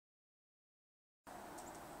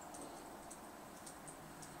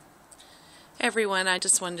Everyone, I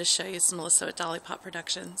just wanted to show you some Melissa at Dolly Pop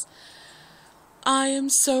Productions. I am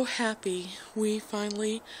so happy we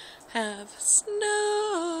finally have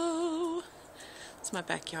snow. It's my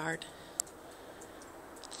backyard.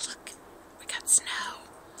 Look, we got snow.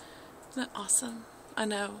 Isn't that awesome? I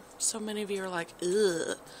know, so many of you are like,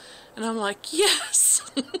 ugh. And I'm like, yes!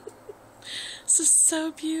 This is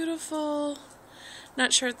so beautiful.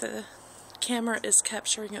 Not sure if the camera is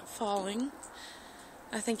capturing it falling.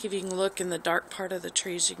 I think if you can look in the dark part of the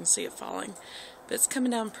trees, you can see it falling. But it's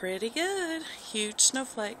coming down pretty good. Huge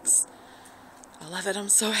snowflakes. I love it. I'm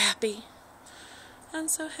so happy. I'm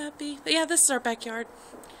so happy. But yeah, this is our backyard.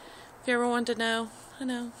 If you ever wanted to know, I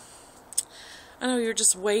know you're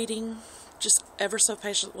just waiting, just ever so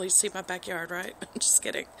patiently to see my backyard, right? I'm just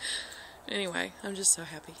kidding. Anyway, I'm just so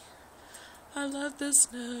happy. I love the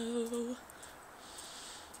snow.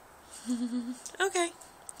 Okay.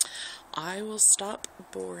 I will stop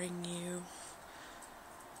boring you.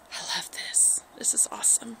 I love this. This is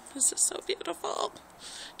awesome. This is so beautiful.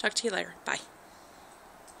 Talk to you later. Bye.